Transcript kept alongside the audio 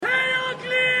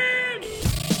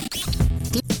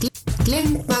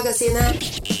Glimt-magasinet.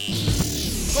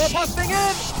 Går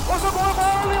passningen, og så går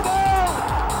ballen i mål!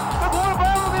 Det går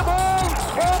ballen i mål,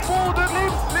 og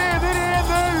Bodø-Glimt leder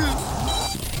 1-0!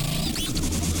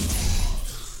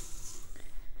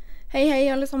 Hei, hei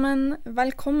alle sammen.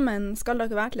 Velkommen skal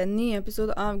dere være til en ny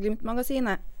episode av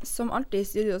Glimt-magasinet. Som alltid i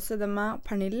studio så er det meg,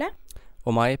 Pernille.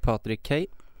 Og meg, Patrick K.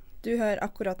 Du hører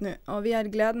akkurat nå, og vi har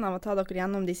gleden av å ta dere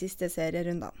gjennom de siste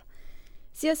serierundene.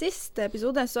 Siden siste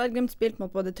episode så har Glimt spilt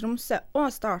mot både Tromsø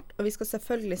og Start, og vi skal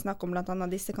selvfølgelig snakke om blant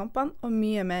annet disse kampene og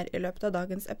mye mer i løpet av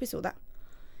dagens episode.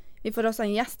 Vi får også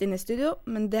en gjest inn i studio,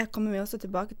 men det kommer vi også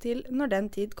tilbake til når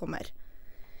den tid kommer.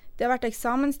 Det har vært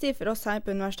eksamenstid for oss her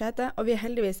på universitetet, og vi er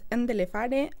heldigvis endelig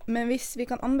ferdig, men hvis vi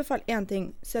kan anbefale én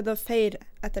ting, så er det å feire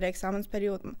etter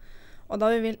eksamensperioden. Og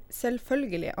da vil vi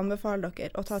selvfølgelig anbefale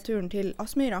dere å ta turen til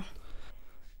Aspmyra.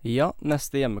 Ja,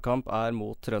 neste hjemmekamp er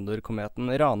mot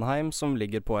trønderkometen Ranheim, som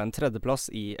ligger på en tredjeplass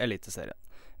i Eliteserien.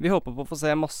 Vi håper på å få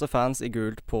se masse fans i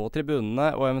gult på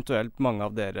tribunene, og eventuelt mange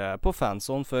av dere på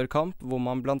fanzone før kamp, hvor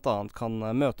man blant annet kan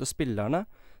møte spillerne,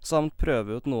 samt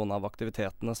prøve ut noen av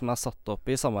aktivitetene som er satt opp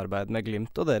i samarbeid med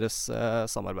Glimt og deres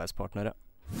samarbeidspartnere.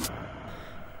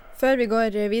 Før vi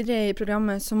går videre i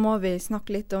programmet, så må vi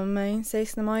snakke litt om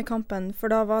 16. mai-kampen, for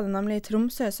da var det nemlig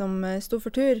Tromsø som sto for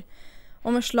tur.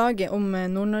 Og med slaget om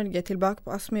Nord-Norge tilbake på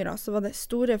Aspmyra, så var det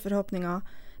store forhåpninger,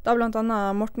 da blant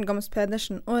annet Morten Gammes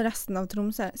Pedersen og resten av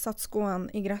Tromsø satt skoene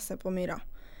i gresset på Myra.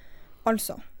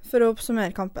 Altså, for å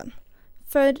oppsummere kampen.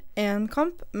 For en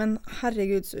kamp, men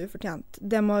herregud så ufortjent.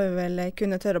 Det må vi vel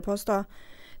kunne tørre å påstå.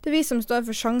 Det er vi som står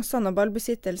for sjansene og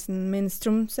ballbesittelsen, mens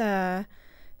Tromsø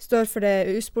står for det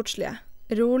usportslige.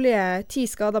 Rolige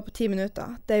 10 skader på 10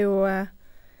 minutter. Det er jo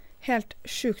helt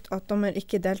sjukt at dommer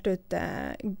ikke delte ut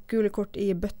gule kort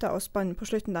i bøtta og spann på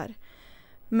slutten der.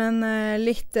 Men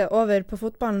litt over på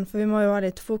fotballen, for vi må jo ha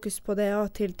litt fokus på det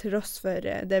også, til tross for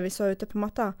det vi så ute på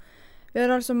matta. Vi har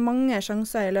altså mange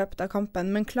sjanser i løpet av kampen,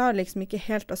 men klarer liksom ikke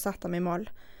helt å sette dem i mål.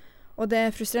 Og det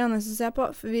er frustrerende å se på,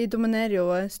 for vi dominerer jo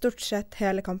stort sett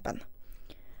hele kampen.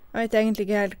 Jeg vet egentlig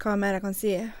ikke helt hva mer jeg kan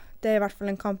si. Det er i hvert fall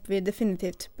en kamp vi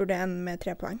definitivt burde ende med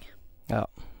 3 poeng. Ja,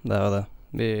 det er jo det.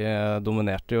 Vi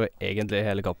dominerte jo egentlig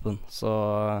hele kampen, så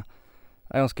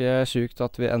det er ganske sjukt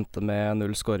at vi endte med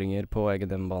 0 skåringer på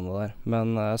egen hjemmebane der.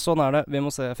 Men sånn er det, vi må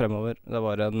se fremover. Det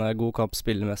var en god kamp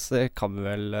spillemessig, kan vi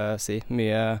vel si.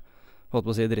 Mye, holdt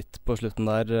på å si, dritt på slutten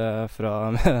der fra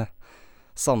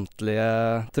samtlige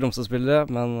Tromsø-spillere,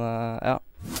 men ja.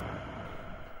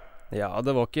 Ja,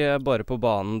 det var ikke bare på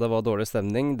banen det var dårlig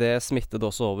stemning, det smittet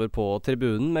også over på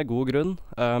tribunen med god grunn,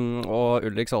 og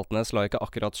Ulrik Saltnes la ikke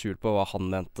akkurat skjul på hva han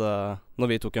mente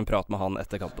når vi tok en prat med han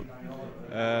etter kampen.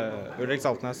 Ulrik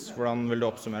Saltnes, hvordan vil du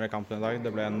oppsummere kampen i dag?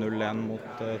 Det ble 0-1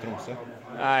 mot Tromsø.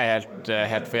 Det er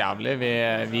helt for jævlig. Vi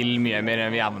vil mye mer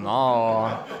enn vi evner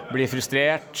og blir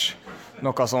frustrert.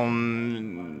 Noe som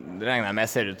regner jeg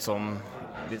med ser ut som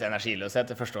litt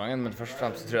energiløshet i første gangen, men først og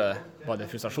fremst tror jeg det var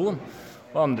det frustrasjon.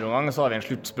 Og andre gang så har vi en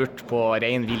sluttspurt på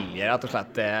ren vilje, rett og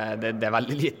slett. Det er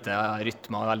veldig lite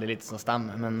rytme og veldig lite som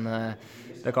stemmer, men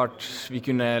det er klart vi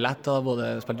kunne lett ha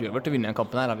både spilt uavgjort og vinne den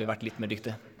kampen her, har vi vært litt mer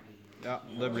dyktige. Ja,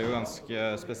 det blir jo ganske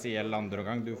spesiell andre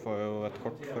gang. Du får jo et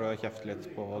kort for å kjefte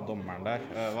litt på dommeren der.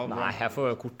 Nei, jeg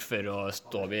får jo kort for å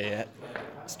stå og bli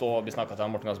snakket til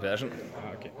Morten Gammes Pedersen.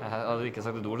 Ja, okay. Jeg hadde ikke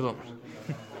sagt et ord til dommeren.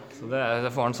 Så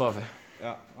det får han svare for.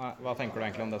 Ja, hva tenker du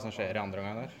egentlig om det som skjer i andre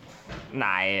gang der?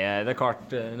 Nei, det er klart,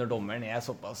 når dommeren er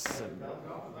såpass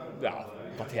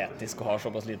patetisk og har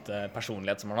såpass lite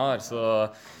personlighet som han har, så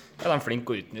er de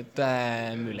flinke å utnytte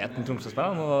muligheten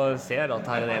Tromsø-spillerne og ser at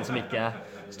her er det en som ikke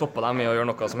stopper dem i å gjøre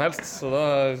noe som helst, så da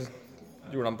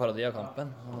gjorde de parodi av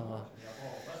kampen.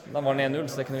 Og de var 1-0,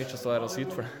 så det kunne vi ikke stå her og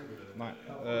syte for det. Nei.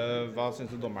 Hva synes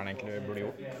du dommeren egentlig burde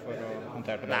gjort for å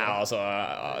håndtere det? Nei, altså,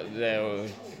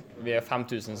 vi er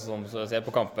 5000 som ser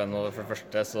på kampen, og for det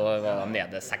første så var de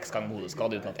nede 6 ganger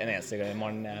hodeskade uten at en eneste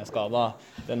mann er skadet.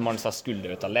 Den mannen sa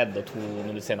skulder ut av ledd, og 2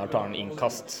 når du senere tar en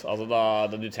innkast. Altså,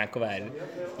 du trenger ikke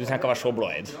å være så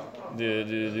blåøyd.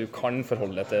 Du kan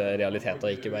forholde deg til realiteter,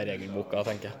 og ikke være regelboka,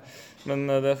 tenker jeg. Men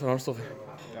det får han stå for.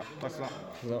 Ja, takk skal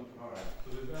du ha.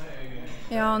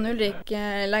 Ja, Ulrik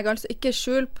legger altså ikke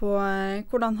skjul på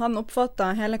hvordan han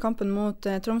oppfattet hele kampen mot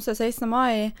Tromsø 16.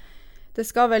 mai. Det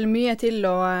skal vel mye til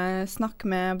å snakke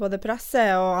med både presse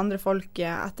og andre folk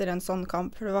etter en sånn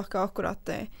kamp, for det var ikke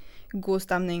akkurat god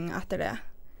stemning etter det.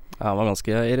 Ja, han var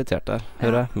ganske irritert der,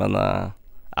 hører jeg, men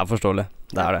er forståelig,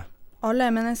 det er det. Alle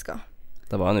er mennesker.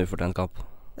 Det var en ufortjent kamp,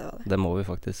 det må vi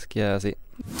faktisk si.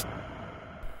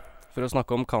 For å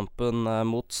snakke om kampen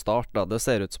mot Start, da. Det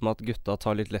ser ut som at gutta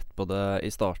tar litt lett på det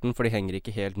i starten, for de henger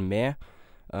ikke helt med.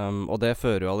 Og det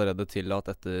fører jo allerede til at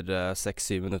etter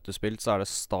 6-7 minutter spilt, så det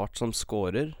Start som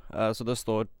scorer. Så det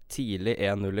står tidlig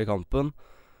 1-0 i kampen.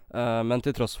 Men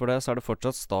til tross for det, så det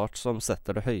fortsatt Start som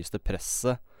setter det høyeste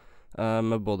presset,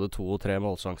 med både 2 og 3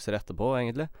 målsjanser etterpå,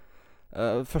 egentlig.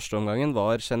 Første omgangen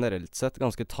var generelt sett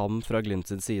ganske tam fra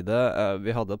Glimt sin side.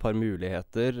 Vi hadde et par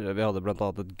muligheter. Vi hadde blant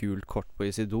annet et gult kort på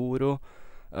Isidoro.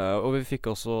 Og vi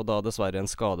fikk også da dessverre en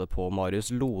skade på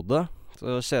Marius Lode.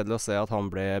 Så kjedelig å se at han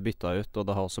ble bytta ut, og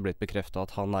det har også blitt bekreftet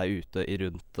at han ute i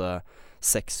rundt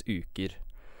 6 uker.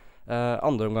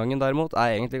 Andre omgangen derimot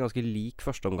egentlig ganske lik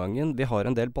første omgangen. Vi har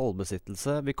en del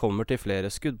ballbesittelse, vi kommer til flere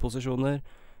skuddposisjoner,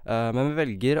 men vi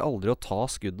velger aldri å ta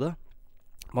skuddet.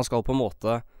 Man skal på en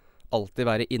måte alltid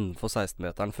være innenfor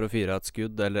 16-meteren for å fyre et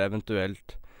skudd, eller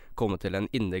eventuelt komme til en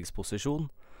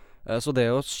innleggsposisjon. Så det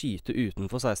å skyte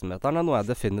utenfor 16-meteren noe jeg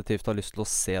definitivt har lyst til å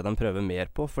se dem prøve mer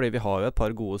på, fordi vi har jo et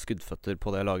par gode skuddføtter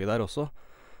på det laget der også.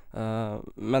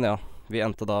 Men ja, vi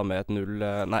endte da med et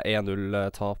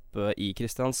 1-0-tap i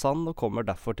Kristiansand, og kommer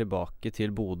derfor tilbake til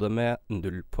Bodø med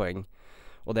 0 poeng.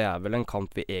 Og det vel en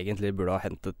kamp vi egentlig burde ha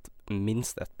hentet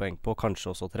minst 1 poeng på, kanskje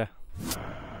også 3.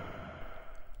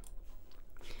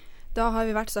 Da har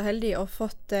vi vært så heldige å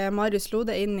fått Marius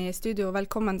Lode inn i studio.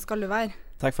 Velkommen skal du være.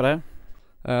 Takk for det.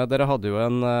 Dere hadde jo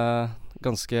en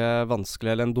ganske vanskelig,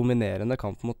 eller en dominerende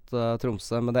kamp mot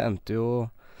Tromsø, men det endte jo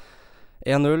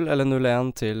 1-0 eller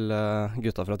 0-1 til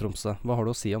gutta fra Tromsø. Hva har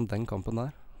du å si om den kampen der,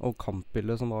 og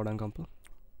kampbildet som var den kampen?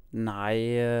 Nei,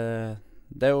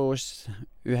 det jo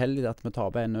uheldig at vi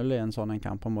taper 1-0 i en sånn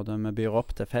kamp. På en måte. Vi byr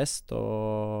opp til fest,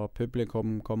 og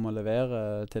publikum kommer og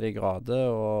leverer til de grader,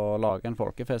 og lager en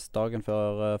folkefest dagen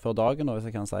før dagen, hvis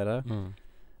jeg kan si det.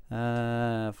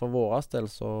 For våres del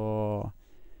så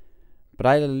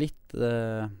ble det litt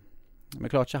vi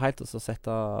klarte ikke helt å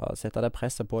sette det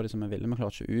presset på de som vi ville. Vi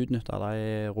klarte ikke å utnytte de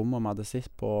rommene vi hadde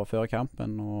sett på før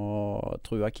kampen, og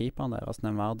trua keeperen deres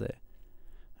nevnverdig.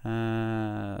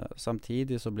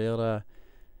 Samtidig så blir det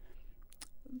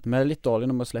vi litt dårlige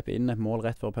når vi slipper inn et mål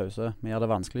rett før pause. Vi gjør det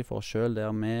vanskelig for oss selv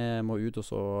der vi må ut og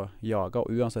så jage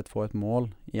og uansett få et mål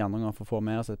i andre gang for å få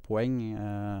med oss et poeng.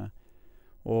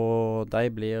 Og de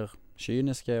blir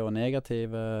kyniske og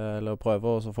negative, eller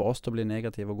prøver å få oss til å bli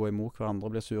negative og gå imot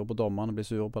hverandre, blir sure på dommerne, blir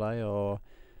sure på dem, og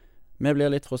vi blir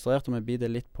litt frustrert og vi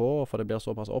biter litt på, for det blir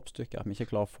såpass oppstykket at vi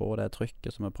ikke klarer å få det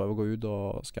trykket som vi prøver å gå ut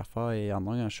og skaffe i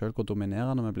andre gang, selv hvor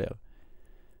dominerende vi blir.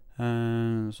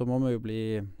 Så må vi jo bli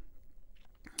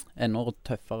enda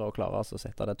tøffere og klare oss å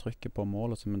sette det trykket på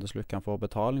målet, så vi til slutt kan få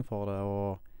betaling for det,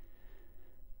 og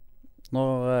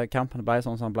når kampen ble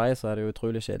sånn som den ble, så det jo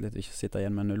utrolig kjedelig å ikke sitte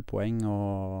igjen med 0 poeng,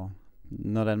 og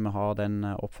når vi har den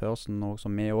oppførselen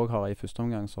som vi også har i første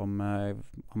omgang, som jeg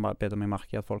bedre meg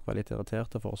merke at folk var litt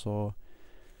irriterte for, så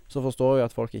forstår jeg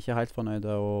at folk ikke er helt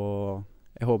fornøyde, og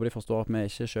jeg håper de forstår at vi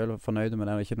ikke selv er fornøyde med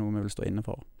det, og ikke noe vi vil stå inne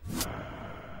for.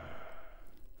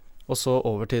 Og så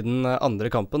over til den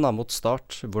andre kampen da, mot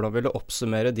Start. Hvordan vil du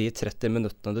oppsummere de 30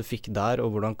 minuttene du fikk der,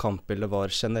 og hvordan kampbildet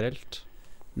var generelt?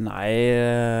 Nei,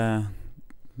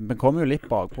 vi kom jo litt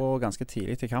bakpå ganske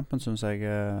tidlig til kampen, synes jeg.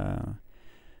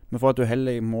 Vi får et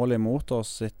uheldig mål imot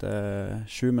oss etter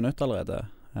 7 minutter allerede.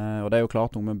 Og det jo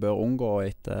klart noe vi bør unngå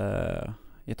etter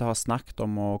å ha snakket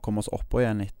om å komme oss oppå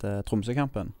igjen etter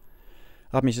Tromsø-kampen.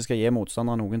 At vi ikke skal gi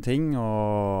motstandere noen ting,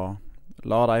 og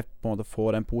la de på en måte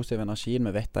få den positive energien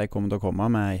vi vet de kommer til å komme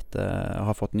med etter å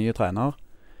ha fått nye trener.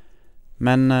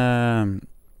 Men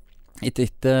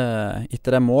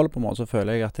etter det målet på en måte så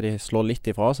føler jeg at de slår litt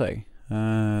ifra seg.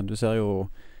 Du ser jo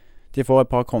de får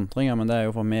et par kontringer, men det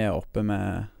jo for vi oppe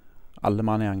med alle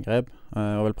mann i angrep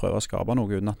og vil prøve å skape noe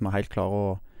uten at vi helt klarer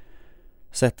å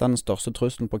sette den største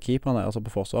trusselen på keeperen deres, altså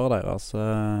på forsvaret deres.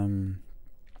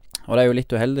 Og det jo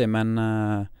litt uheldig, men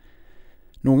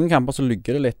noen kamper så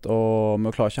lygger det litt, og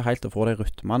vi klarer ikke helt å få de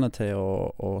rytmene til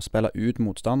å spille ut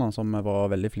motstanderen, som vi var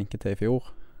veldig flinke til i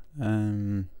fjor.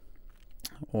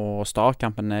 Og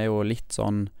startkampen jo litt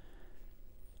sånn,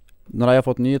 når de har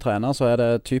fått nye trener, så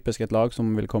det typisk et lag som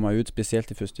vil komme ut spesielt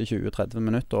de første 20-30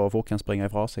 minutter, og folk kan springe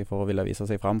ifra seg for å ville vise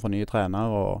seg frem for nye trener,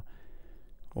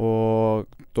 og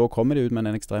da kommer de ut med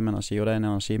en ekstrem energi, og det en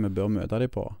energi vi bør møte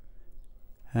dem på.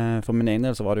 For min egen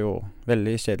del så var det jo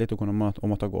veldig kjedelig å kunne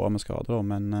måtte gå av med skader,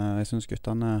 men jeg synes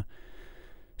guttene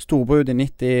sto på ut i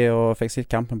 90 og fikk sitt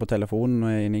kampen på telefonen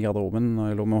inne i garderoben, og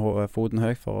jeg lå med foten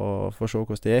høyt for å se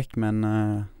hvordan det gikk, men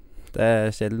det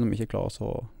kjedelig når vi ikke klarer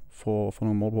å få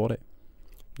noen mål på dem.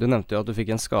 Du nevnte jo at du fikk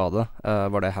en skade.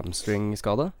 Var det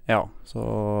hamstring-skade? Ja, så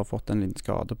jeg har fått en liten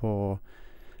skade på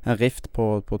en rift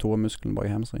på to av musklene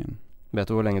bak hamstringen. Vet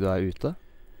du hvor lenge du ute?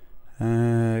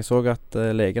 Jeg så at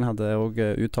legen hadde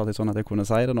også uttalt det sånn at jeg kunne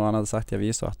si det når han hadde sagt i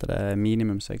avisen at det er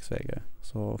minimum 6 uker.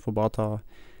 Så får bare ta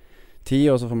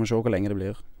tid, og så får vi se hvor lenge det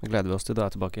blir. Vi gleder oss til du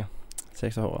er tilbake.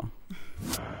 6 år.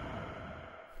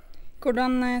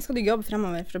 Hvordan skal du jobbe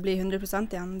fremover for å bli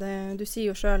 100% igjen? Du sier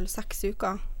jo selv 6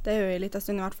 uker. Det er jo en liten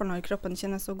stund i hvert fall når kroppen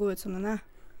kjennes så god ut som den er.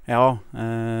 Ja,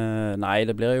 nei,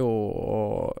 det blir jo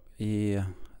i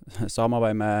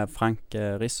samarbeid med Frank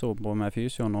Risso med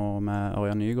fysioen og med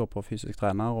Ørjan Nygaard på fysisk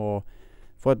trener og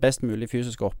få et best mulig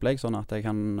fysisk opplegg sånn at jeg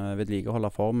kan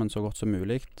vedlikeholde formen så godt som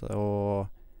mulig og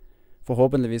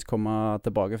forhåpentligvis komme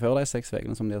tilbake før de 6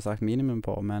 ukene som de har sagt minimum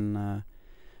på, men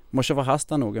må ikke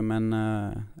forhaste noe, men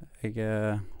jeg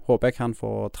håper jeg kan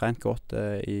få trent godt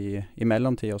i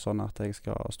mellomtiden sånn at jeg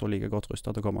skal stå like godt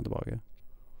rustet til å komme tilbake.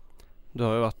 Du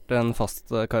har jo vært en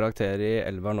fast karakter i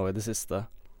elver nå i det siste.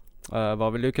 Hva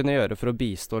vil du kunne gjøre for å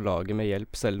bistå laget med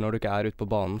hjelp selv når du ikke er ute på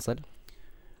banen selv?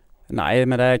 Nei,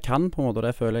 men det jeg kan på en måte,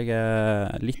 det føler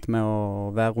jeg litt med å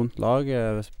være rundt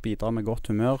laget, bidra med godt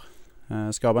humør,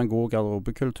 skape en god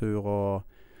garderobekultur og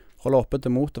holde oppe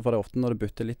til motet, for det er ofte når det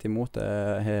bytter litt imot det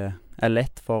er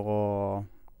lett for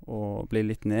å bli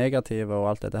litt negativ og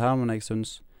alt dette her, men jeg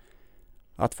synes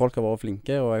at folk har vært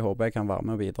flinke, og jeg håper jeg kan være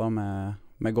med og bidra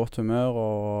med godt humør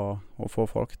og få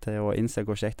folk til å innse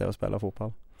hvor kjekt det er å spille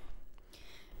fotball.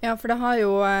 Ja, for det har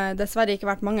jo dessverre ikke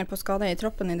vært mangel på skader i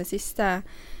troppen i det siste.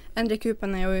 Endre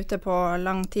Kupen er jo ute på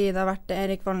lang tid. Det har vært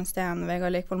Erik Wallensten,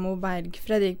 Vegard Lekvold Moberg,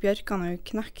 Fredrik Bjørkan har jo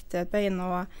knekt et bein,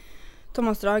 og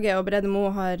Thomas Drage og Brede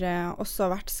Mo har også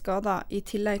vært skadet, i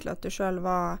tillegg til at du selv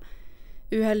var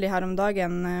uheldig her om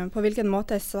dagen. På hvilken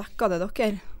måte svekket det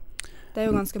dere? Det er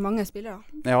jo ganske mange spillere.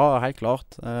 Ja, helt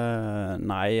klart.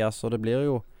 Nei, altså det blir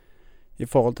jo, i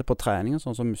forhold til på trening og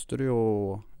sånn, så mister du jo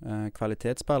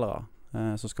kvalitetsspillere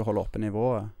som skal holde oppe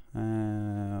nivået.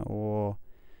 Og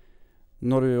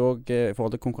når du jo i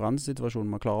forhold til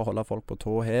konkurransesituasjonen må klare å holde folk på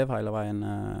tå og hev hele veien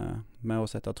med å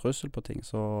sette trussel på ting,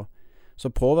 så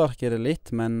påvirker det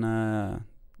litt, men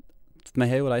vi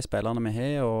har jo de spillerne vi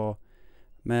har, og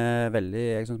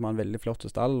jeg synes vi har en veldig flott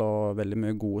stall og veldig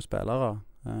mye gode spillere,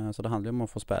 så det handler jo om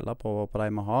å få spille på de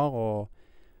vi har,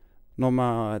 og når vi,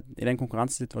 i den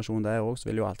konkurransesituasjonen det er også,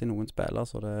 så vil jo alltid noen spille,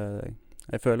 så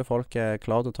jeg føler folk er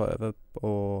klare til å ta over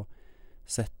og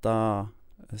sette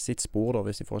sitt spor da,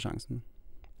 hvis de får sjansen.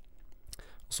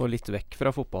 Så litt vekk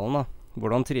fra fotballen da.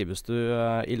 Hvordan trives du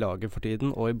i laget for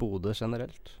tiden, og i Bodø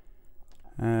generelt?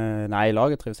 Nei, i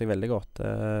laget trives jeg veldig godt.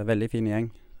 Veldig fin gjeng.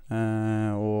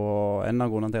 Og en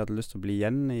av grunnene til at jeg hadde lyst til å bli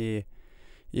igjen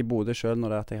i Bodø selv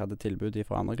når det at jeg hadde tilbud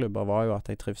fra andre klubber, var jo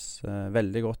at jeg trives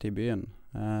veldig godt i byen.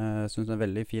 Jeg synes det er en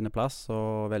veldig fin plass,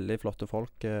 og veldig flotte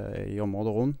folk i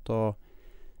området rundt, og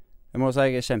jeg må si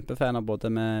jeg er kjempefan av både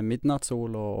med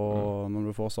midnattssol og når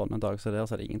du får sånne dager så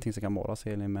er det ingenting som kan måle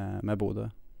seg med Bodø.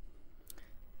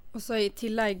 Og så i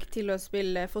tillegg til å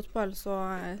spille fotball, så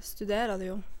studerer du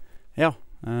jo. Ja,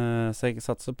 så jeg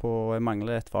satser på, jeg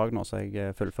mangler et fag nå, så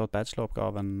jeg fullført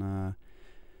bacheloroppgaven,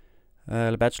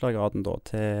 eller bachelorgraden da,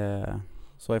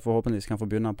 så jeg forhåpentligvis kan få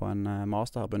begynne på en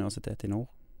master her på Universitetet i Nord.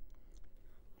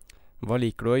 Hva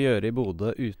liker du å gjøre i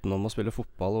Bodø utenom å spille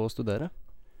fotball og studere?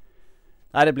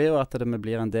 Nei, det blir jo at vi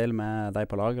blir en del med de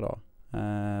på laget da.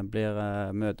 Blir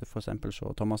møte for eksempel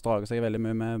så Thomas Drage, så jeg er veldig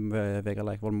mye med Vegard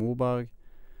Lekvold Moberg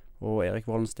og Erik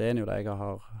Wallensten, jo det jeg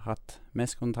har hatt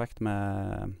mest kontakt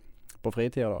med på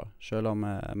fritida da. Selv om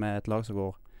med et lag som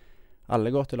går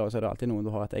alle godt i lag, så er det alltid noen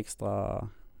du har et ekstra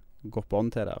godt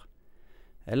bånd til der.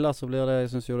 Ellers så blir det,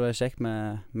 jeg synes jo det er kjekt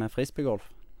med frisbeegolf.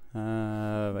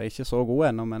 Jeg er ikke så god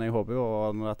ennå, men jeg håper jo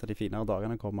at de finere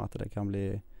dagene kommer, at det kan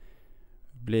bli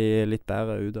litt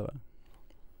bedre ut av det.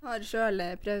 Jeg har selv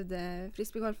prøvd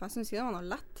frisbeegolf. Jeg synes ikke det var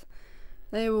noe lett.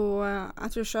 Det er jo,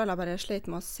 jeg tror selv jeg bare sleit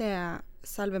med å se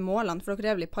selve målene, for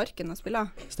dere er vel i parken og spiller?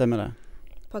 Stemmer det.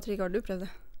 Patrick, har du prøvd det?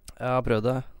 Jeg har prøvd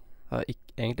det. Jeg har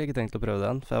egentlig ikke tenkt å prøve det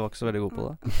igjen, for jeg var ikke så veldig god på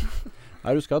det.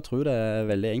 Nei, du skal tro det er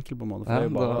veldig enkelt på en måte, for det er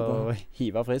jo bare å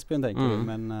hive frisbeen, tenker du,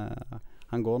 men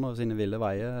han går nå sine ville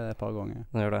veier et par ganger.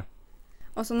 Han gjør det.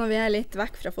 Og så når vi er litt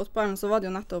vekk fra fotballen, så var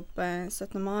det jo nettopp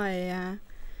 17. mai.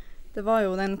 Det var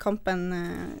jo den kampen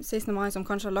 16. mai som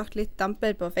kanskje har lagt litt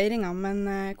demper på feiringen, men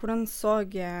hvordan så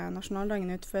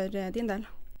nasjonaldagen ut for din del?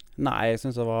 Nei, jeg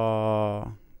synes det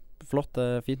var flott,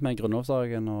 fint med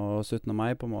grunnlovsdagen og 17.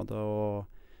 mai på en måte, og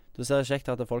du ser kjekt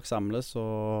at folk samles,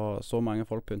 og så mange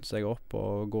folk pynter seg opp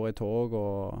og går i tog,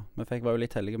 og vi var jo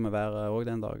litt heldige med været også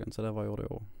den dagen, så det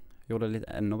gjorde det litt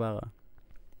enda bedre.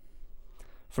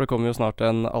 For det kommer jo snart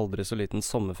en aldri så liten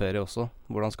sommerferie også.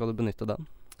 Hvordan skal du benytte den?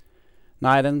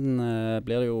 Nei, den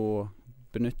blir jo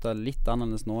benyttet litt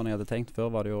annerledes nå enn jeg hadde tenkt.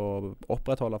 Før var det jo å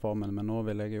opprettholde formen, men nå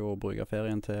vil jeg jo bruke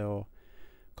ferien til å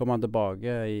kommer han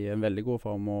tilbake i en veldig god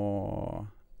form og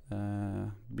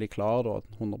blir klar da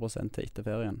 100% til etter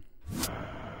ferien.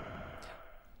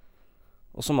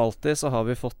 Og som alltid så har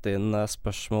vi fått inn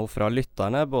spørsmål fra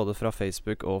lytterne, både fra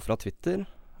Facebook og fra Twitter.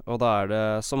 Og da er det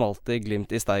som alltid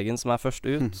Glimt i Steigen som er først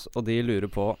ut, og de lurer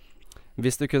på: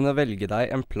 hvis du kunne velge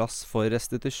deg en plass for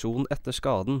restitusjon etter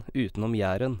skaden utenom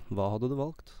Jæren, hva hadde du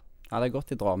valgt? Ja, det er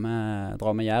godt de drar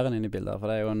med Jæren inn i bildet,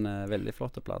 for det er jo en veldig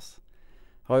flott plass.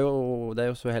 Det er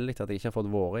jo så heldig at jeg ikke har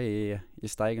fått vært i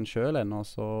Steigen selv ennå,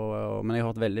 men jeg har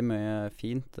hørt veldig mye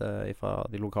fint fra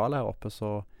de lokale her oppe,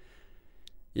 så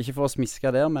ikke for å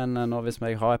smiske der, men hvis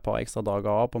jeg har et par ekstra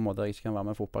dager av på en måte der jeg ikke kan være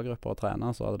med fotballgrupper og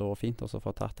trene, så hadde det vært fint å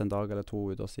få tatt en dag eller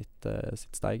to ut og sitt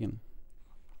Steigen.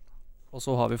 Og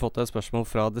så har vi fått et spørsmål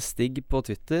fra The Stig på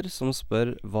Twitter, som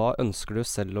spør: hva ønsker du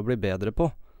selv å bli bedre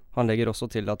på? Han legger også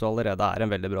til at du allerede er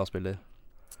en veldig bra spiller.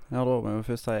 Ja, da må jeg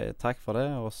først si takk for det,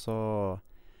 og så...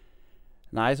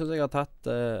 Nei, jeg synes jeg har tatt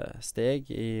steg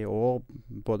i år,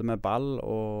 både med ball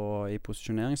og i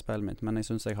posisjoneringsspillet mitt, men jeg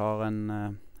synes jeg har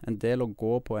en del å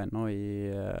gå på ennå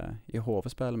i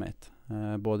hovedspillet mitt.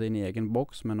 Både inn i egen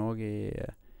boks, men også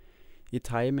i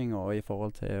timing og i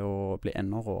forhold til å bli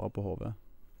enda råere på hodet.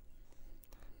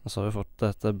 Og så har vi fått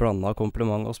et blandet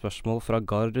kompliment og spørsmål fra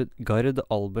Gard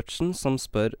Albertsen, som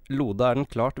spør: Lode er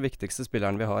den klart viktigste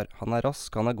spilleren vi har. Han er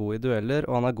rask, han er god i dueller,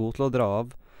 og han er god til å dra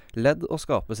av ledd og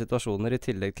skape situasjoner, i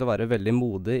tillegg til å være veldig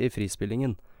modig i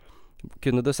frispillingen.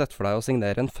 Kunne du sett for deg å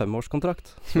signere en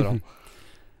 5-årskontrakt, spør han.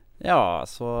 Ja,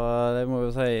 så det må jeg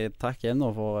jo si takk igjen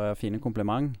nå for fine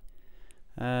kompliment.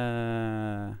 Det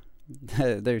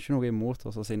er jo ikke noe imot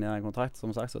å signere en kontrakt.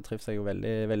 Som sagt så trives jeg jo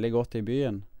veldig, veldig godt i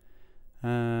byen.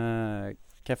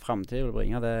 Hva fremtiden vil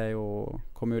bringe, det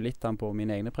kommer jo litt an på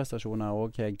mine egne prestasjoner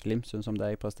og hva Glimt synes om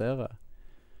det jeg presterer.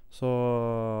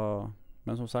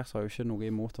 Men som sagt så har jeg jo ikke noe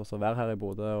imot å være her i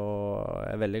Bodø, og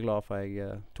jeg er veldig glad for at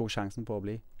jeg tok sjansen på å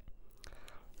bli.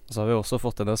 Så har vi også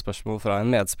fått inn et spørsmål fra en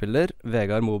medspiller,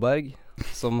 Vegard Moberg,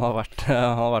 som har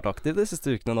vært aktiv de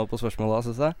siste ukene nå på spørsmålet,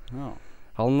 synes jeg. Ja.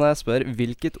 Han spør: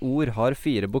 hvilket ord har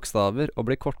 4 bokstaver og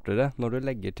blir kortere når du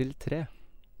legger til 3?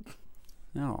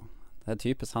 Ja, det er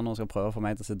typisk han nå skal prøve å få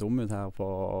meg til å se dum ut her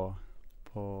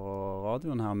på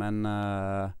radioen her, men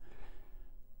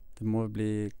det må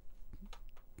bli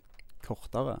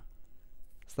kortere.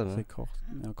 Stemmer.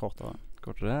 Kortere.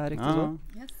 Kortere er riktig så.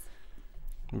 Yes.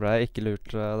 Ble jeg ikke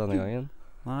lurt denne gangen.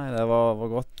 Nei, det var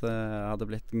godt. Jeg hadde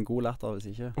blitt en god latter hvis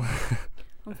ikke.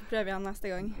 Han får prøve igjen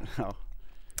neste gang. Ja.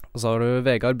 Og så har du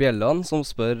Vegard Bjelland, som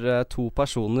spør: 2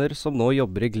 personer som nå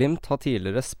jobber i Glimt, har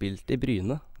tidligere spilt i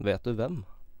Bryne. Vet du hvem?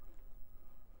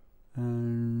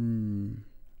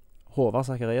 Håvard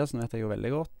Zakariassen vet jeg jo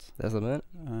veldig godt. Det stemmer.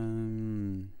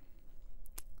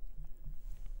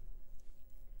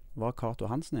 Var Cato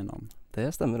Hansen innom?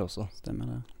 Det stemmer også. Stemmer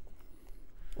det.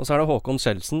 Og så er det Håkon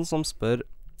Kjeldsen som spør: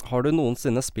 har du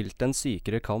noensinne spilt en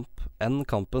sykere kamp enn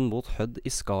kampen mot Hødd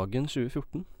i Skagen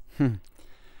 2014?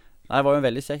 Nei, det var jo en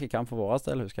veldig kjekk kamp for våre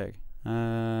del, husker jeg.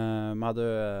 Vi hadde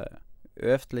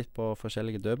øvd litt på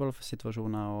forskjellige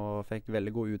dødballsituasjoner og fikk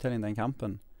veldig god uttelling den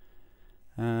kampen.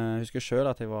 Jeg husker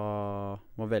selv at jeg var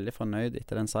veldig fornøyd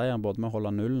etter den seieren, både med å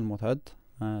holde nullen mot Hødd,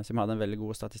 så vi hadde en veldig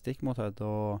god statistikk mot Hødd,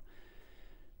 og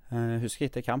jeg husker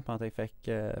etter kampen at jeg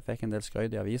fikk en del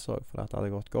skrøyd i avis også, for at det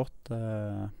hadde gått godt.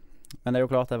 Men det er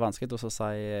jo klart det er vanskelig å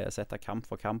sette kamp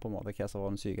for kamp på en måte, hva som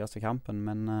var den sykeste kampen,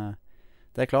 men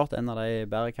det er klart en av de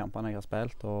bedre kampene jeg har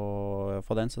spilt, og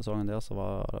for den sesongen der så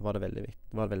var det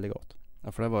veldig godt. Ja,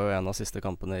 for det var jo en av siste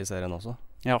kampene i serien også.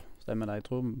 Ja, stemmer det. Jeg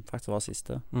tror faktisk det var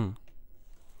siste.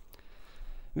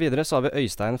 Videre så har vi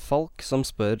Øystein Falk, som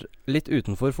spør: litt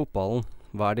utenfor fotballen,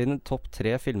 hva er dine topp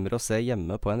 3 filmer å se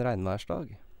hjemme på en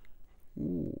regnværsdag?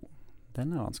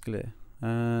 Den er vanskelig.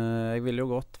 Jeg ville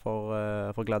jo gått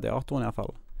for Gladiatoren i hvert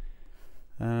fall.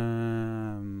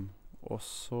 Og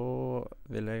så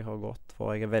ville jeg ha gått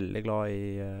for, jeg er veldig glad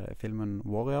i filmen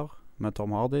Warrior med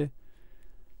Tom Hardy.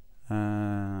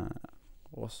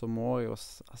 Og så må jeg jo,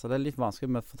 altså det er litt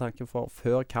vanskelig med tanke for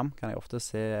før kamp kan jeg ofte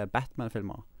se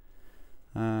Batman-filmer.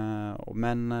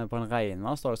 Men på en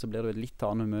regnværsdag så blir det jo litt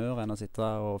annet humør enn å sitte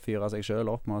og fyre seg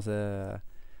selv opp med å se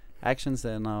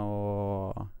actionscener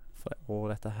og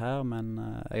dette her, men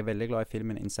jeg er veldig glad i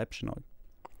filmen Inception også.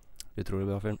 Utrolig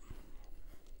bra film.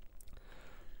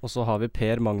 Og så har vi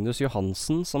Per Magnus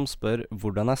Johansen, som spør: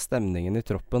 hvordan er stemningen i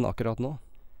troppen akkurat nå?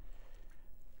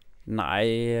 Nei,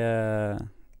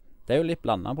 det er jo litt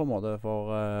blandet på en måte, for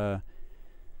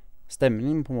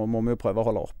stemningen må vi jo prøve å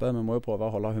holde oppe. Vi må jo prøve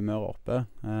å holde humøret oppe.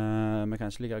 Vi kan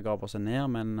ikke like grave oss ned,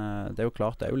 men det er jo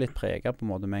klart, det er jo litt preget på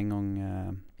en måte med en gang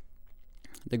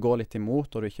det går litt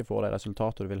imot, og du ikke får det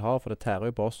resultatet du vil ha, for det tærer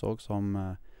jo på oss også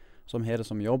som har det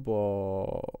som jobb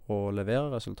å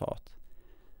levere resultat.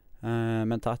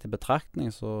 Men tatt i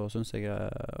betraktning så synes jeg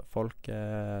folk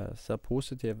ser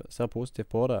positivt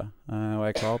på det, og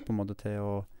er klar på en måte til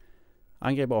å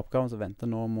angripe oppgaven som venter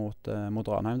nå mot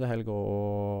Ranheim til helga,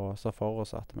 og ser for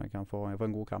oss at vi kan få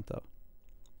en god kamp der.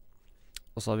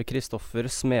 Og så har vi Kristoffer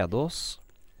Smedås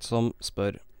som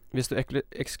spør: hvis du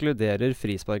ekskluderer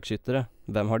frisparkskyttere,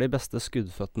 hvem har de beste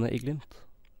skuddføttene i Glimt?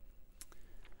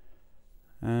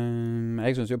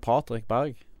 Jeg synes jo Patrick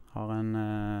Berg har en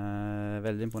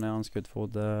veldig imponerende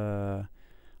skuddfot. Han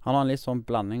har en litt sånn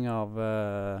blanding av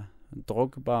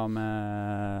Drogba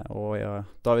og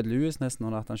David Lewis nesten,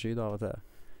 når han skyter av og til.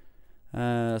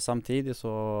 Samtidig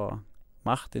så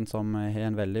Martin, som har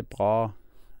en veldig bra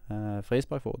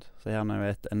frisparkfot, så har han jo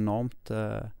et enormt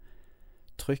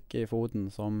trykk i foten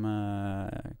som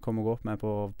kommer godt med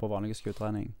på vanlig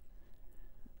skuddtrening.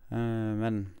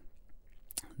 Men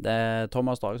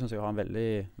Thomas Drage synes jeg har en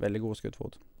veldig, veldig god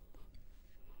skuddfot.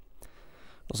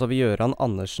 Og så har vi Gøran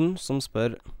Andersen som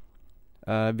spør: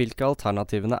 hvilke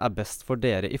alternativene er best for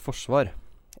dere i forsvar?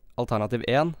 Alternativ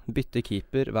 1, bytte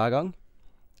keeper hver gang.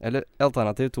 Eller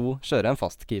alternativ 2, kjøre en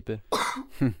fast keeper.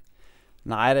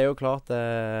 Nei, det er jo klart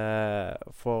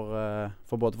for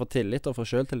både for tillit og for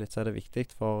selvtillit så er det viktig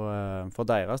for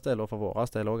deres del og for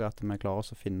våres del også at vi klarer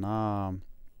oss å finne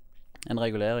en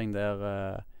regulering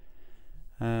der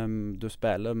du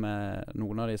spiller med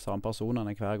noen av de samme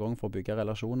personene hver gang for å bygge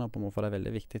relasjoner på en måte, for det er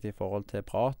veldig viktig i forhold til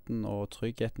praten og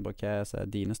tryggheten på hva som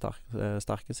er dine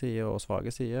sterke sider og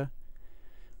svake sider.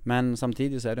 Men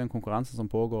samtidig så er det en konkurranse som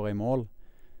pågår i mål,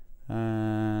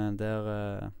 der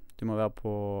du må være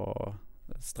på å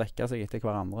strekke seg etter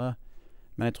hverandre.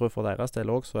 Men jeg tror for deres del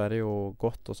også så er det jo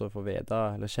godt å få vite,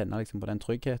 eller kjenne liksom på den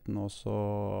tryggheten, og så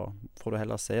får du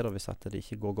heller se det hvis at det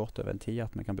ikke går godt over en tid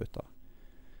at vi kan bytte.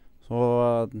 Så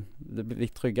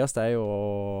det tryggeste er jo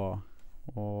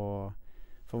å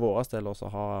for våres del også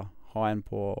ha en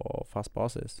på fast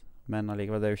basis. Men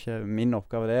allikevel, det er jo ikke min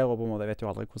oppgave der, og på en måte jeg vet jo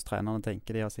aldri hvordan trenerne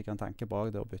tenker. De har sikkert en tanke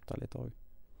bak det å bytte litt også.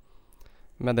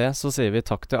 Med det så sier vi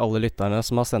takk til alle lytterne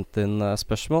som har sendt inn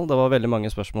spørsmål. Det var veldig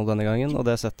mange spørsmål denne gangen, og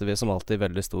det setter vi som alltid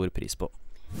veldig stor pris på.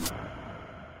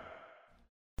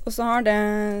 Og så har det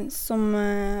som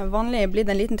vanlig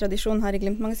blitt en liten tradisjon her i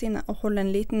Glimt-magasinet å holde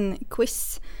en liten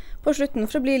quiz på slutten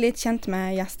for å bli litt kjent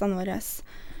med gjestene våre.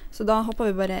 Så da hopper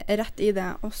vi bare rett i det,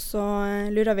 og så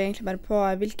lurer vi egentlig bare på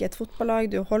hvilket fotballag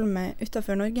du holder med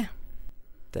utenfor Norge.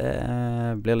 Det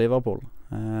blir Liverpool.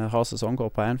 Har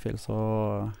sesongkort på Anfield, så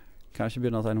kan jeg ikke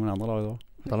begynne å si noen andre lag da.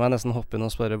 Da må jeg nesten hoppe inn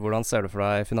og spørre, hvordan ser du for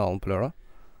deg finalen på lørdag?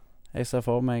 Jeg ser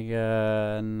for meg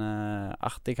en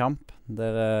artig kamp,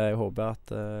 der jeg håper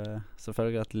at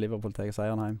selvfølgelig at Liverpool tar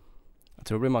seieren hjem. Jeg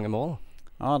tror det blir mange mål.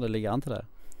 Ja, det ligger an til det.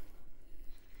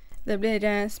 Det blir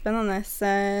spennende.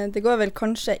 Det går vel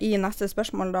kanskje i neste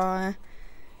spørsmål da.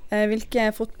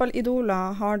 Hvilke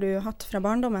fotballidoler har du hatt fra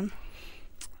barndommen?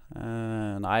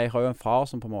 Nei, jeg har jo en far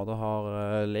som på en måte har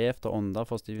levd og åndet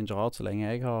for Steven Gerrard så lenge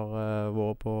jeg har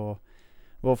vært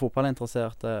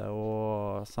fotballinteresserte,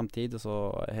 og samtidig så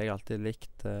har jeg alltid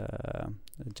likt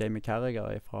Jamie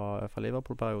Carragher fra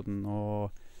Liverpool-perioden,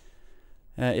 og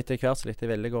etter hvert så likte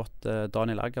jeg veldig godt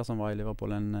Daniel Agger, som var i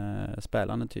Liverpool, en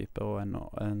spillende type og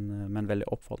men veldig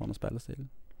oppfordrende spillestil.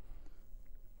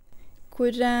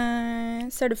 Hvor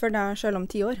ser du for deg selv om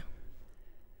 10 år?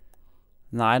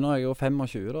 Nei, nå er jeg jo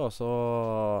 25 da, så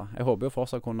jeg håper jo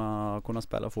fortsatt kunne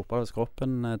spille fotball hvis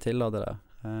kroppen tillater det.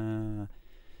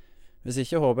 Hvis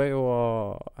ikke håper jeg jo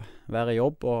å være i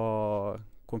jobb og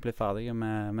kunne bli ferdig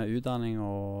med utdanning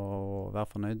og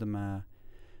være fornøyd med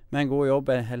en god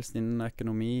jobb, helst innen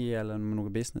økonomi eller med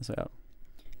noe business å gjøre.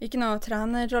 Ikke noe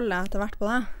trenerrolle etter hvert på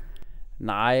det?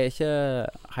 Nei, ikke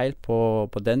helt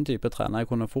på den type trener. Jeg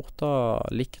kunne fort ha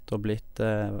likt å blitt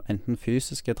enten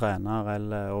fysiske trener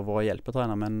eller å være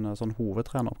hjelpetrener, men sånn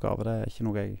hovedtreneroppgave, det er ikke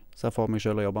noe jeg ser for meg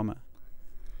selv å jobbe med.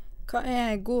 Hva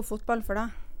er god fotball for deg?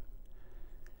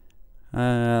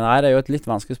 Nei, det er jo et litt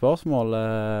vanskelig spørsmål.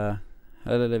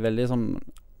 Det er veldig sånn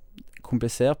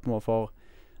komplisert på en måte, for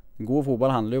god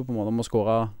fotball handler jo på en måte om å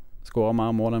skåre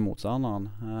mer mål enn motstanderen.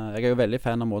 Jeg er jo veldig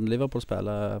fan av måten Liverpool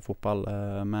spiller fotball,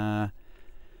 med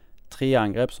 3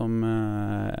 angrep som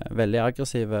er veldig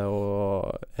aggressive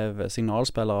og er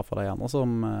signalspillere for de andre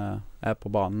som er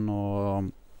på banen. Og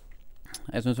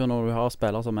jeg synes jo når du har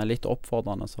spillere som er litt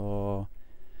oppfordrende,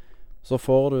 så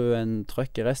får du en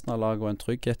trøkk i resten av laget og en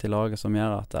trygghet i laget som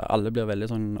gjør at alle blir veldig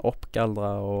sånn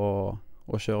oppgaldret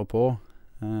og kjører på.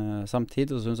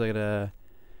 Samtidig så synes jeg det er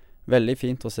veldig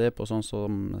fint å se på sånn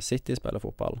som City spiller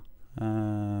fotball.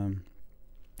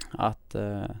 At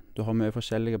du har mye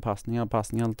forskjellige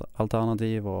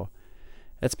pasningsalternativ, og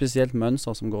et spesielt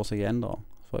mønster som går seg igjen da.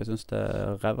 For jeg synes det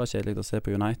ræva kjedelig å se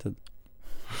på United.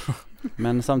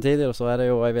 Men samtidig så det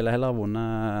jo, jeg ville heller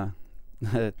vunnet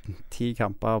 10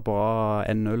 kamper på rad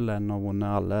 1-0 enn å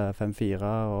vunne alle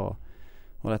 5-4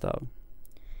 og dette.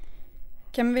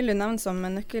 Hvem vil du nevne som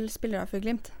nøkkelspillere for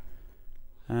Glimt?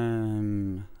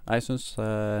 Jeg synes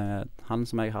han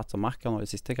som jeg har hatt som makker nå i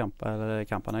siste kampene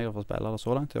jeg har fått spille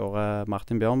så langt i år,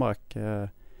 Martin Bjørnbakk,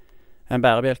 en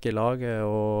bærebjelke i laget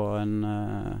og en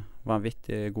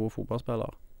vanvittig god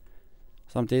fotballspiller.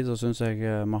 Samtidig så synes jeg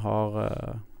vi har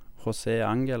José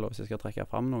Angel, hvis jeg skal trekke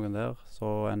frem noen der,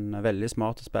 så en veldig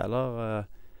smart spiller.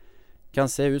 Kan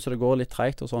se ut som det går litt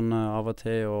tregt og sånn av og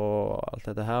til og alt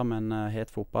dette her, men har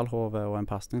et fotballhove og en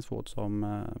pasningsfot som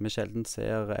vi sjelden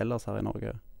ser ellers her i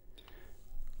Norge.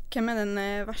 Hvem den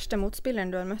verste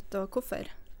motspilleren du har møtt, og hvorfor?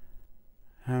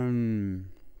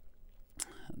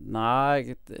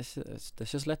 Nei, det er ikke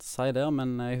så lett å si der,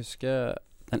 men jeg husker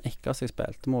den ekkeste jeg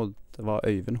spilte mot, det var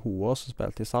Øyvind Hoaas som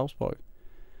spilte i Sarpsborg.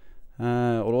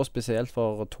 Og da spesielt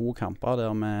for 2 kamper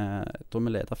der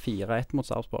vi leder 4-1 mot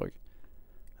Sarpsborg.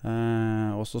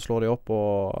 Og så slår de opp på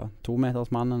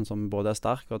 2-metersmannen som både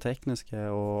sterk og teknisk,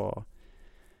 og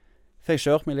fikk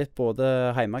kjørt meg litt både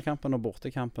heimekampen og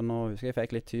bortekampen, og husker jeg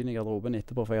fikk litt tyn i garderoben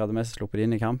etterpå, for jeg hadde mest sluppet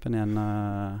inn i kampen igjen.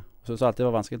 Og synes alltid det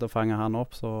var vanskelig å fange han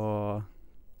opp, så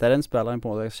det den spilleren på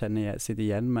en måte jeg kjenner sitter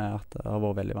igjen med at det har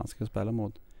vært veldig vanskelig å spille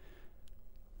mot.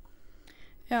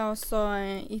 Ja, og så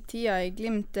i tida i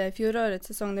Glimt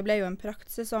fjorårets sesong, det ble jo en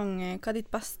praktsesong. Hva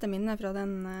ditt beste minne fra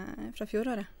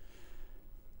fjoråret?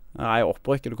 Nei,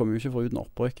 opprykket, det kom jo ikke foruten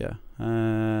opprykket.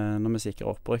 Når vi sikret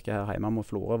opprykket her hjemme mot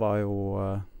Florø var jo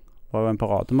en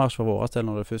parademarsj for våre del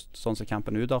når det først sånn som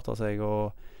kampen utartet seg,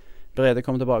 og Brede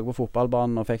kom tilbake på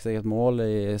fotballbanen og fikk seg et mål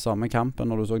i samme kampen,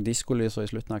 når du så diskolyser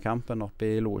i slutten av kampen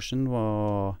oppe i losjen,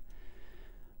 og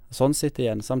sånn sitter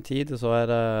igjen. Samtidig så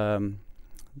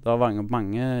det var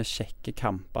mange kjekke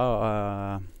kamper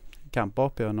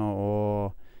opp igjennom,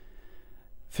 og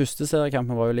første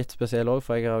seriekampen var jo litt spesiell også,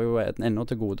 for jeg har jo ennå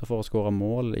til gode for å skåre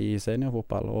mål i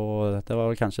seniorfotball, og dette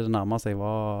var kanskje det nærmeste jeg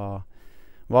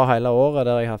var hele året,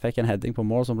 der jeg fikk en heading på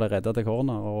mål som ble reddet til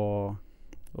corner, og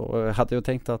jeg hadde jo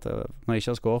tenkt at når jeg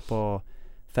ikke har skåret på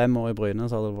 5 år i Bryne,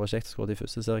 så hadde det vært kjekt å skåre i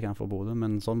første seriekamp for Bodø,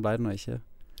 men sånn ble det nå ikke.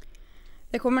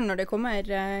 Det kommer når det kommer.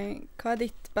 Hva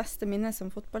ditt beste minne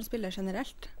som fotballspiller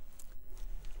generelt?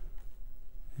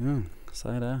 Ja,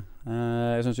 sier det.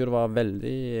 Jeg synes jo det var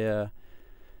veldig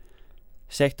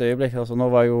kjekt øyeblikk. Altså, nå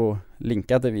var jeg jo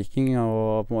linket til Viking,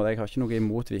 og på en måte jeg har ikke noe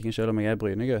imot Viking selv om jeg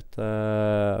Brynegutt.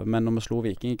 Men når vi slo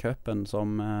Viking i cupen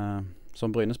som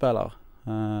Brynespiller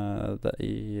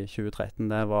i 2013,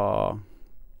 det var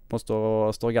å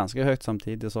stå ganske høyt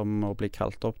samtidig som å bli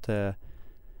kalt opp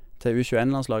til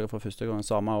U21-landslaget for første gang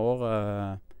samme år,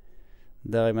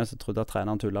 der jeg mest trodde at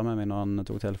treneren tullet med meg når han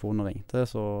tok telefonen og ringte,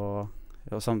 så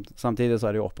ja, samtidig så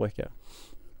det jo opprykket.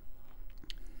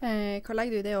 Hva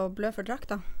legger du i det å blø for drakt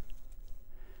da?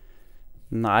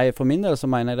 Nei, for min del så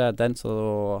mener jeg det den så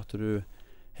at du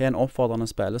har en oppfordrende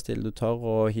spillestil, du tør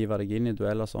å hive deg inn i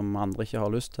dueller som andre ikke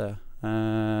har lyst til,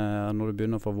 når du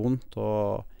begynner å få vondt,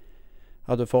 og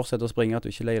at du fortsetter å springe, at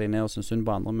du ikke legger deg ned og synes synd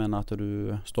på andre, men at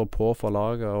du står på for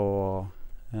laget, og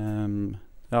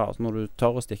ja, altså når du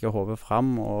tør å stikke hodet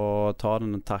frem og ta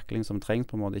den takling som trengs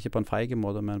på en måte, ikke på en feig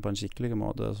måte, men på en skikkelig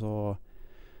måte, så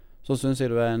synes jeg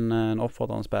du en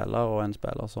oppfordrende spiller, og en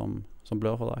spiller som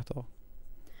blør for drakter.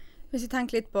 Hvis vi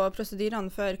tenker litt på prosedyrene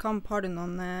før kamp, har du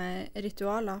noen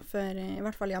ritualer for i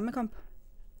hvert fall hjemmekamp?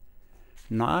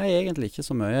 Nei, egentlig ikke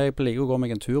så mye. Jeg liker å gå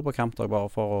meg en tur på kampdag bare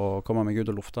for å komme meg ut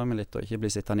og lufte meg litt, og ikke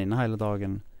bli sittende inne hele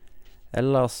dagen.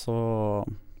 Ellers så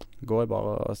går jeg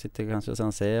bare og sitter kanskje og ser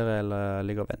en serie, eller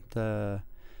ligger og venter,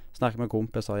 snakker med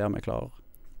kompiser og gjør meg klar.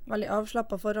 Veldig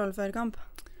avslappet forhold før kamp?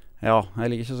 Ja, jeg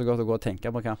liker ikke så godt å gå og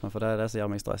tenke på kampen, for det det som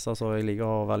gjør meg stresset, så jeg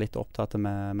liker å være litt opptatt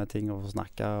med ting og få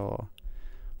snakke og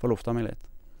få lufte meg litt.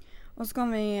 Og så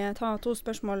kan vi ta 2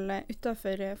 spørsmål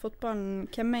utenfor fotballen.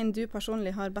 Hvem mener du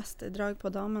personlig har best drag på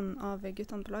damen av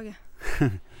guttene på laget?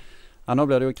 Ja, nå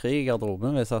blir det jo krig i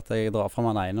garderoben hvis at jeg drar frem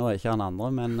han ene og ikke han andre,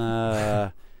 men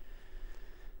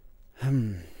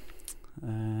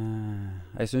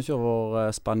jeg synes jo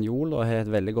vår spanjol har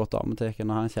et veldig godt dameteke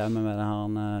når han kommer med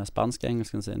den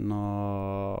spansk-engelsken sin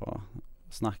og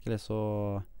snakker litt, så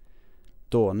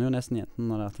dåner jo nesten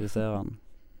jenten når de aktiviserer han.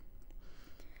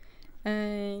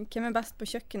 Hvem best på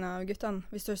kjøkkenet av guttene,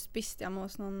 hvis du har spist hjemme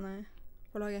hos noen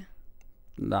på laget?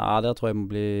 Nei, der tror jeg må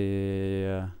bli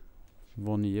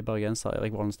vår nye bergenser,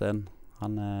 Erik Vollensten.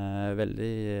 Han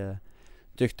veldig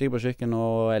dyktig på kjøkken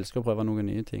og elsker å prøve noen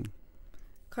nye ting.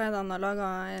 Hva det han har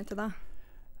laget til deg?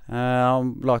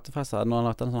 Han lagde faktisk, når han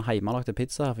lagde en sånn hjemmelagte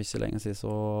pizza her for ikke så lenge siden,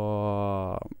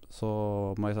 så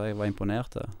må jeg si jeg var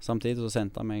imponert. Samtidig så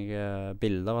sendte han meg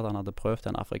bilder av at han hadde prøvd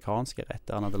en afrikanske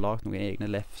rett. Han hadde lagt noen egne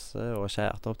lefser og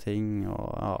skjært opp ting, og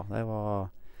ja, det var...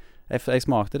 Jeg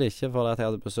smakte det ikke for at jeg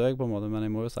hadde besøk på en måte, men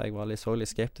jeg må jo si jeg var så litt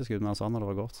skeptisk ut, men han sa når det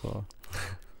var godt, så...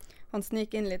 Han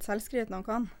sniker inn litt selvskryt når han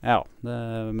kan. Ja,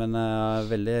 men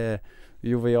veldig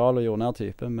jovial og jordnær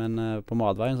type, men på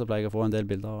matveien så pleier jeg å få en del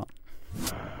bilder av han.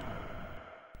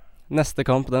 Neste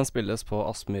kamp den spilles på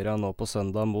Aspmyra nå på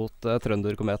søndag mot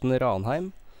trønderkometen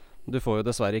Ranheim. Du får jo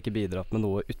dessverre ikke bidratt med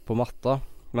noe ut på matta,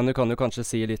 men du kan jo kanskje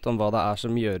si litt om hva det er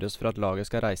som gjøres for at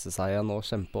laget skal reise seg igjen og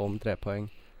kjempe om 3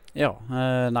 poeng. Ja,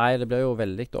 nei, det blir jo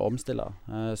veldig å omstille.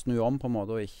 Snu om på en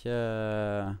måte og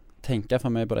ikke tenke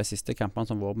for mye på de siste kampene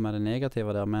som var med det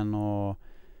negative der, men å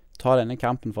ta denne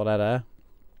kampen for det det er.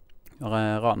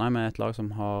 Ranheim er et lag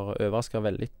som har overrasket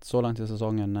veldig så langt i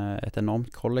sesongen. Et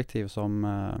enormt kollektiv som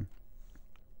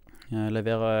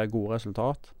leverer gode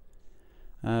resultat.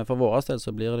 For våre del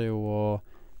så blir det jo å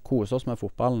kose oss med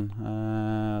fotballen.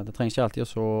 Det trenger ikke alltid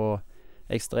å så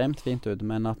ekstremt fint ut,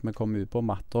 men at vi kommer ut på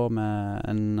matta med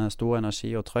en stor energi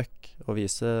og trøkk og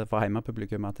viser for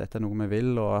heimepublikum at dette er noe vi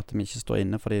vil, og at vi ikke står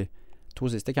inne for de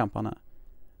 2 siste kampene.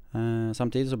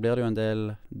 Samtidig så blir det jo en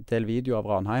del video av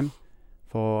Ranheim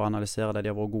for å analysere det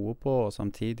de har vært gode på, og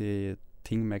samtidig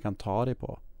ting vi kan ta de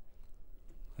på.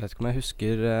 Jeg vet ikke om jeg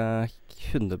husker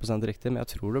 100% riktig, men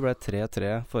jeg tror det ble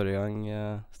 3-3 forrige gang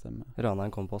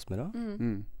Ranheim kom på Aspmyra.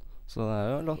 Så det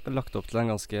er jo lagt opp til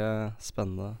en ganske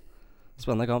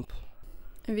spennende kamp.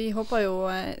 Vi håper jo,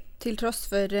 til tross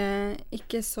for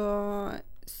ikke så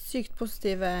sykt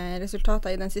positive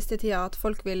resultater i den siste tida, at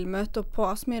folk vil møte opp på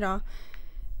Aspmyra.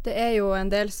 Det er jo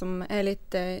en del som er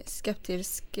litt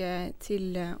skeptisk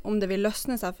til om det vil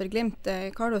løsne seg for Glimt.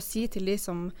 Hva har du å si til de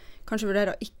som kanskje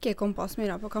vurderer å ikke komme på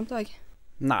Aspmyra på kampdag?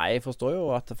 Nei, jeg forstår jo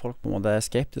at folk på en måte er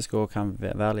skeptiske og kan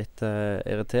være litt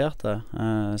irriterte.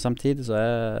 Samtidig så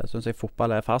synes jeg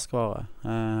fotball er ferskvare.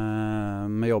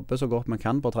 Vi jobber så godt vi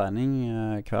kan på trening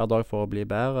hver dag for å bli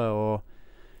bedre,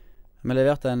 og vi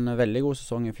leverte en veldig god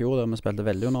sesong i fjor der vi spilte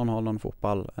veldig underholdende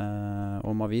fotball,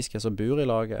 og vi har vist hva som bor i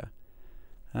laget.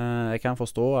 Jeg kan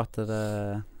forstå at det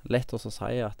er lett å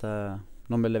si at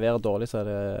når vi leverer dårlig så er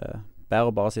det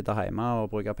bedre å bare sitte hjemme og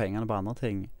bruke pengene på andre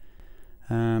ting.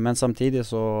 Men samtidig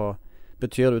så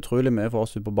betyr det utrolig mye for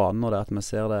oss ut på banen og det at vi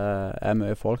ser det er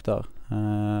mye folk der.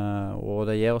 Og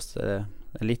det gir oss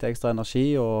litt ekstra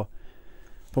energi, og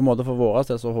på en måte for våre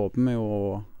del så håper vi jo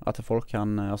at folk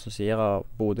kan assosiere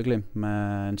Bodø-Glimt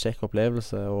med en kjekk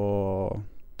opplevelse og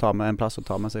ta med en plass og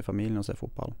ta med seg familien og se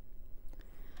fotball.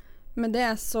 Med det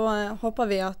så håper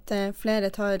vi at flere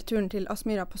tar turen til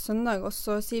Aspmyra på søndag, og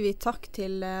så sier vi takk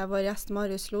til vår gjest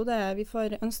Marius Lode. Vi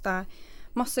får ønske deg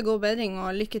masse god bedring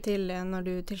og lykke til når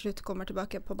du til slutt kommer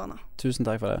tilbake på banen. Tusen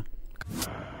takk for det.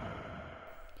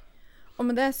 Og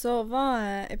med det så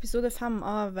var episode 5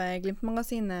 av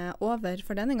Glimt-magasinet over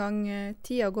for denne gang.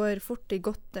 Tida går fort i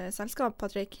godt selskap,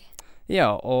 Patrick.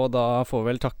 Ja, og da får vi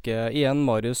vel takke igjen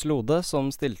Marius Lode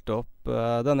som stilte opp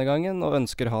denne gangen, og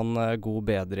ønsker han god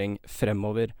bedring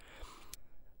fremover.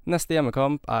 Neste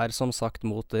hjemmekamp er som sagt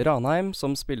mot Ranheim,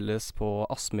 som spilles på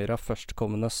Aspmyra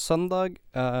førstkommende søndag.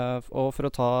 Og for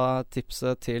å ta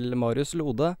tipset til Marius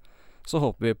Lode, så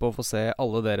håper vi på å få se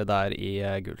alle dere der i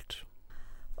gult.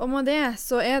 Og med det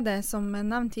så er det, som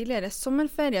nevnt tidligere,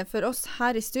 sommerferie for oss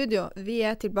her i studio. Vi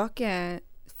er tilbake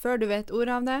før du vet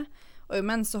ordet av det. Og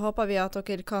imens så håper vi at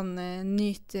dere kan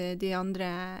nyte de andre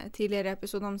tidligere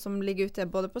episodene som ligger ute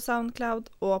både på SoundCloud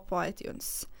og på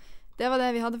iTunes. Det var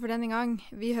det vi hadde for denne gang.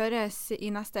 Vi høres i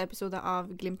neste episode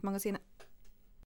av Glimt-magasinet.